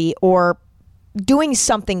somebody or doing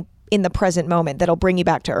something in the present moment that'll bring you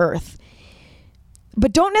back to earth.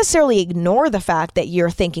 But don't necessarily ignore the fact that you're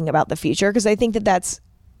thinking about the future, because I think that that's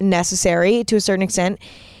necessary to a certain extent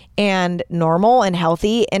and normal and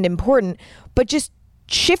healthy and important. But just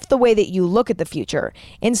shift the way that you look at the future.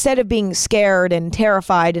 Instead of being scared and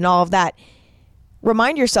terrified and all of that,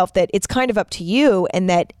 remind yourself that it's kind of up to you and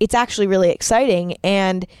that it's actually really exciting,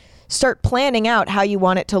 and start planning out how you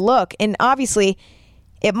want it to look. And obviously,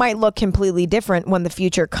 it might look completely different when the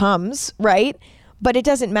future comes, right? But it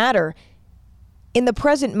doesn't matter. In the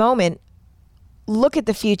present moment, look at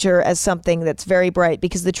the future as something that's very bright,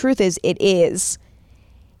 because the truth is it is,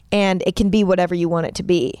 and it can be whatever you want it to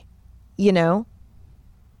be, you know?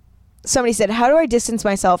 Somebody said, how do I distance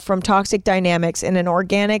myself from toxic dynamics in an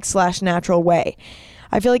organic/natural way?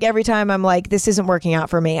 I feel like every time I'm like, this isn't working out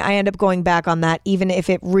for me, I end up going back on that, even if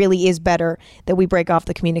it really is better that we break off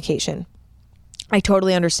the communication. I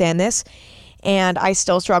totally understand this, and I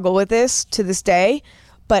still struggle with this to this day.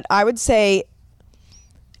 But I would say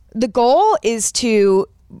the goal is to,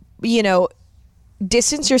 you know,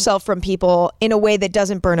 distance yourself from people in a way that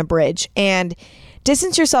doesn't burn a bridge, and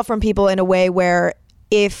distance yourself from people in a way where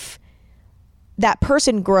if that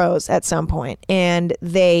person grows at some point and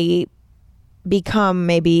they become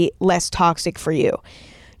maybe less toxic for you,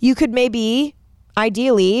 you could maybe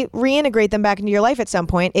ideally reintegrate them back into your life at some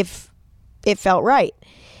point if it felt right.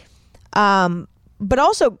 But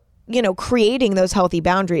also, you know, creating those healthy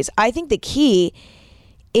boundaries. I think the key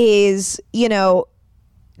is, you know,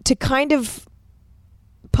 to kind of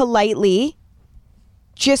politely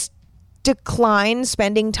just decline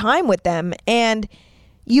spending time with them. And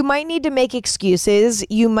you might need to make excuses.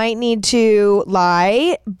 You might need to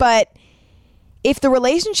lie. But if the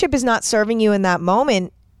relationship is not serving you in that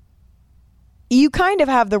moment, you kind of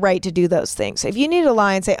have the right to do those things. If you need to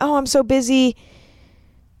lie and say, oh, I'm so busy,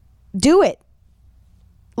 do it.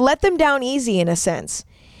 Let them down easy in a sense.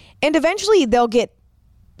 And eventually they'll get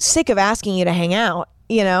sick of asking you to hang out,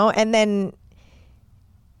 and then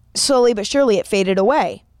slowly but surely it faded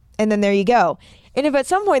away. And then there you go. And if at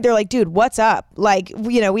some point they're like, dude, what's up? Like,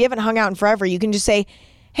 we haven't hung out in forever. You can just say,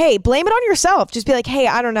 hey, blame it on yourself. Just be like, hey,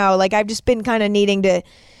 I don't know. Like, I've just been kind of needing to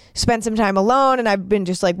spend some time alone, and I've been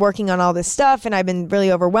just like working on all this stuff, and I've been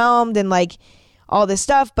really overwhelmed and like all this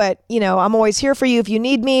stuff. But, I'm always here for you if you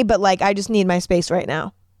need me, but like, I just need my space right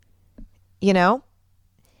now,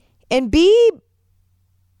 and be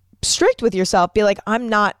strict with yourself. Be like, I'm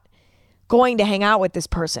not going to hang out with this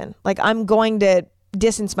person. Like, I'm going to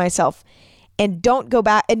distance myself, and don't go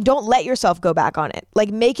back, and don't let yourself go back on it. Like,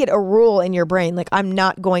 make it a rule in your brain. Like, I'm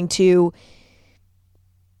not going to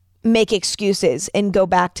make excuses and go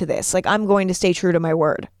back to this. Like, I'm going to stay true to my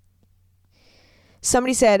word.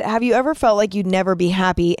 Somebody said, have you ever felt like you'd never be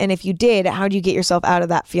happy? And if you did, how do you get yourself out of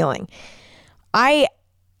that feeling? I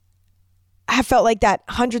have felt like that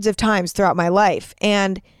hundreds of times throughout my life.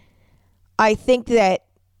 And I think that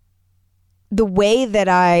the way that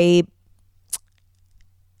I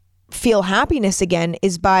feel happiness again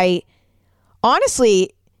is by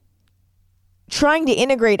honestly trying to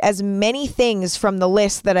integrate as many things from the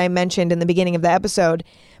list that I mentioned in the beginning of the episode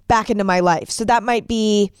back into my life. So that might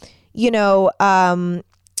be, reintegrating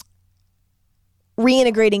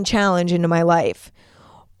challenge into my life,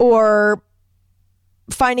 or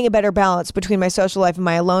finding a better balance between my social life and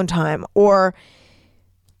my alone time, or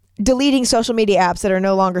deleting social media apps that are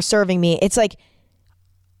no longer serving me. It's like,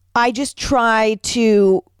 I just try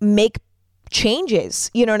to make changes.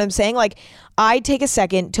 You know what I'm saying? Like, I take a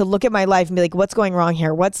second to look at my life and be like, what's going wrong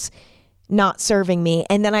here? What's not serving me?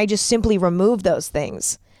 And then I just simply remove those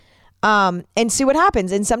things, and see what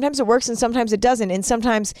happens. And sometimes it works and sometimes it doesn't. And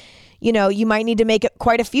sometimes, you might need to make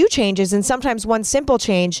quite a few changes. And sometimes one simple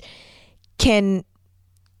change can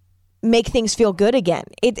make things feel good again.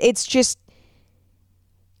 It's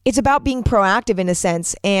about being proactive in a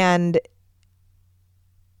sense. And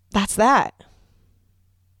that's that.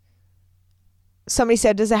 Somebody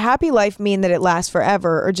said, does a happy life mean that it lasts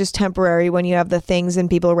forever, or just temporary when you have the things and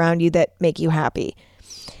people around you that make you happy?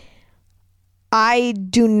 I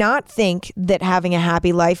do not think that having a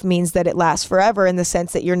happy life means that it lasts forever, in the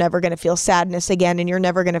sense that you're never going to feel sadness again, and you're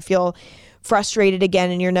never going to feel frustrated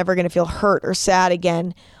again, and you're never going to feel hurt or sad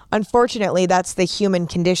again. Unfortunately, that's the human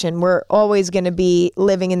condition. We're always going to be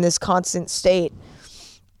living in this constant state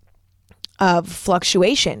of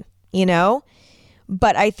fluctuation,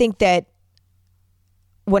 But I think that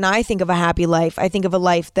when I think of a happy life, I think of a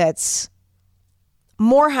life that's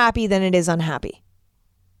more happy than it is unhappy.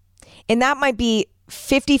 And that might be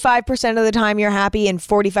 55% of the time you're happy and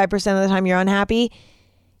 45% of the time you're unhappy.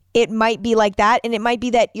 It might be like that. And it might be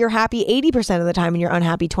that you're happy 80% of the time and you're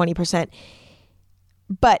unhappy 20%.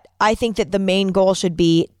 But I think that the main goal should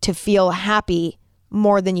be to feel happy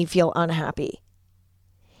more than you feel unhappy.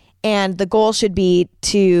 And the goal should be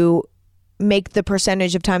to make the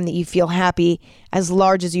percentage of time that you feel happy as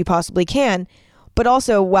large as you possibly can, but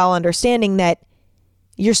also while understanding that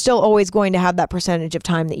you're still always going to have that percentage of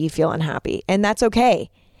time that you feel unhappy. And that's okay.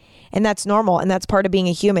 And that's normal. And that's part of being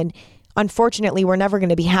a human. Unfortunately, we're never going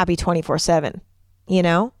to be happy 24/7,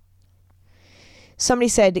 Somebody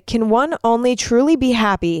said, can one only truly be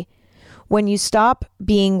happy when you stop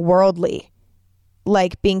being worldly,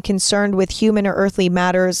 like being concerned with human or earthly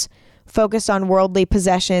matters, focused on worldly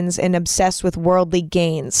possessions, and obsessed with worldly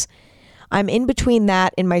gains? I'm in between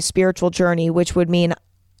that in my spiritual journey, which would mean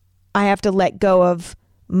I have to let go of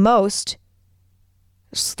most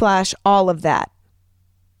 / all of that.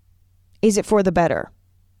 Is it for the better?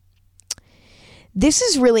 This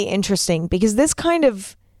is really interesting, because this kind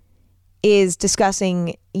of is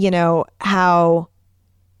discussing, how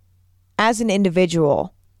as an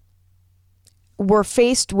individual, we're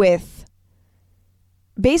faced with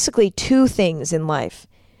basically two things in life: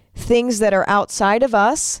 things that are outside of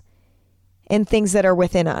us and things that are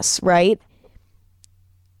within us, right?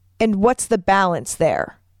 And what's the balance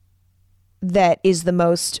there that is the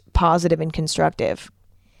most positive and constructive?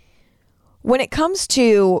 When it comes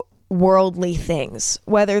to worldly things,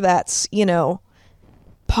 whether that's,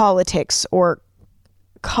 politics or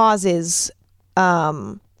causes,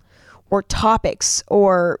 or topics,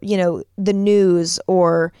 or, the news,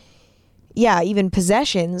 or even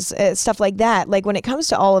possessions, stuff like that. Like, when it comes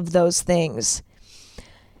to all of those things,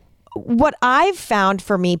 what I've found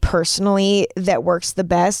for me personally that works the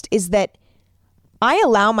best is that I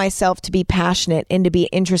allow myself to be passionate and to be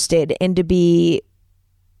interested and to be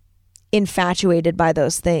infatuated by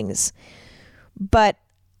those things. But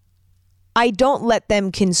I don't let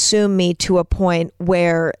them consume me to a point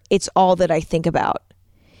where it's all that I think about.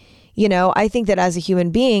 I think that as a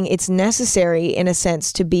human being, it's necessary in a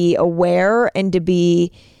sense to be aware and to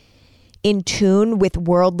be in tune with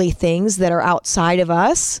worldly things that are outside of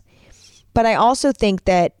us. But I also think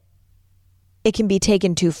that it can be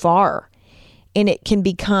taken too far, and it can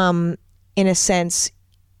become, in a sense,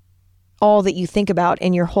 all that you think about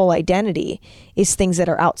and your whole identity is things that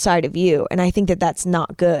are outside of you. And I think that that's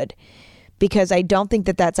not good, because I don't think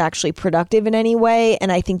that that's actually productive in any way.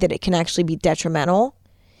 And I think that it can actually be detrimental.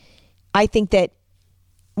 I think that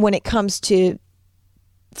when it comes to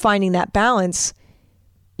finding that balance,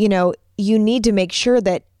 you need to make sure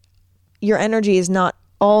that your energy is not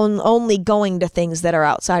only going to things that are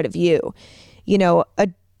outside of you. A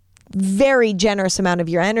very generous amount of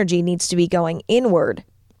your energy needs to be going inward,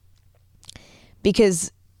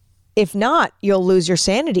 because if not, you'll lose your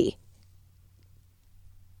sanity.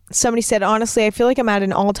 Somebody said, honestly, I feel like I'm at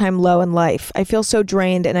an all-time low in life. I feel so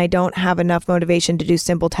drained and I don't have enough motivation to do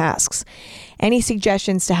simple tasks. Any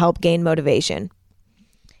suggestions to help gain motivation?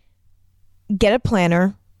 Get a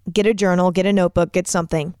planner, get a journal, get a notebook, get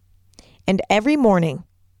something. And every morning,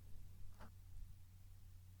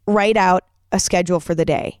 write out a schedule for the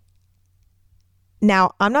day.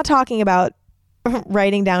 Now, I'm not talking about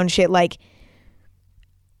writing down shit like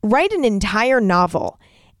write an entire novel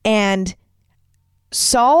and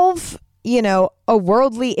solve, a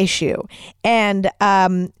worldly issue and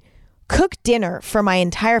cook dinner for my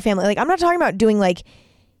entire family. Like, I'm not talking about doing like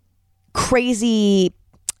crazy,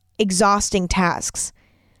 exhausting tasks.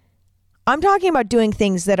 I'm talking about doing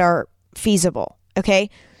things that are feasible. Okay.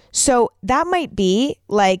 So that might be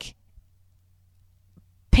like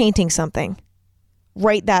painting something.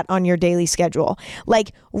 Write that on your daily schedule.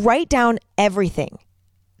 Like, write down everything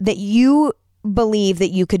that you believe that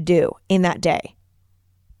you could do in that day.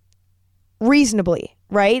 Reasonably,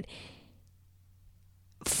 right?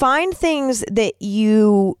 Find things that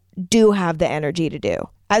you do have the energy to do.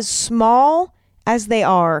 As small as they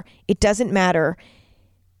are, it doesn't matter.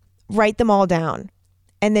 Write them all down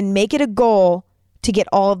and then make it a goal to get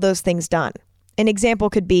all of those things done. An example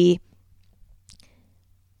could be,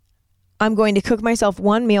 I'm going to cook myself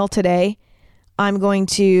one meal today. I'm going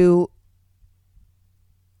to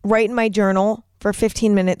write in my journal for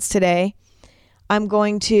 15 minutes today. I'm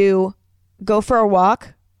going to go for a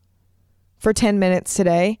walk for 10 minutes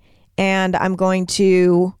today. And I'm going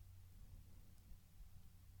to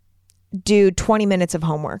do 20 minutes of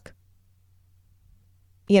homework.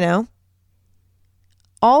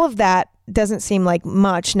 All of that doesn't seem like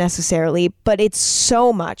much necessarily, but it's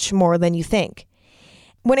so much more than you think.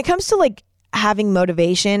 When it comes to like having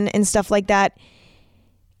motivation and stuff like that,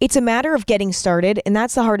 it's a matter of getting started, and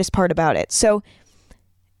that's the hardest part about it. So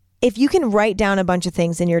if you can write down a bunch of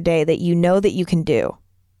things in your day that you know that you can do,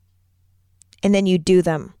 and then you do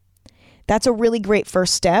them, that's a really great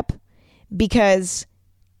first step, because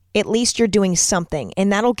at least you're doing something,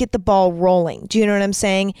 and that'll get the ball rolling. Do you know what I'm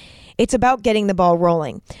saying? It's about getting the ball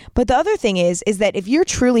rolling. But the other thing is that if you're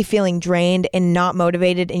truly feeling drained and not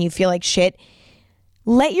motivated and you feel like shit,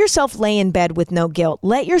 let yourself lay in bed with no guilt.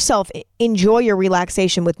 Let yourself enjoy your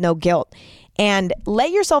relaxation with no guilt, and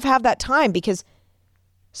let yourself have that time, because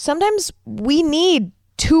sometimes we need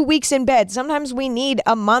 2 weeks in bed. Sometimes we need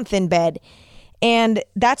a month in bed, and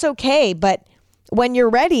that's okay. But when you're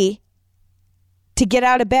ready to get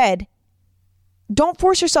out of bed, don't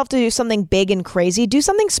force yourself to do something big and crazy. Do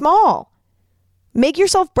something small. Make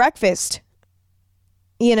yourself breakfast.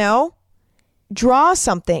 Draw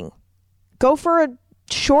something. Go for a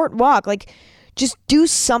short walk. Like, just do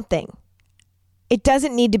something. It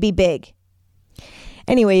doesn't need to be big.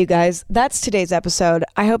 Anyway, you guys, that's today's episode.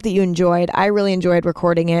 I hope that you enjoyed. I really enjoyed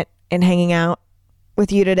recording it and hanging out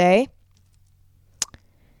with you today.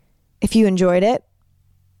 If you enjoyed it,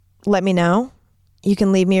 let me know. You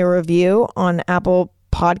can leave me a review on Apple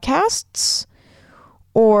Podcasts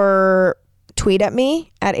or tweet at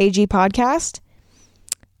me at AG Podcast.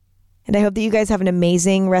 And I hope that you guys have an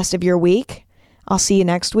amazing rest of your week. I'll see you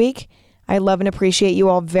next week. I love and appreciate you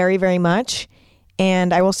all very, very much.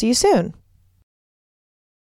 And I will see you soon.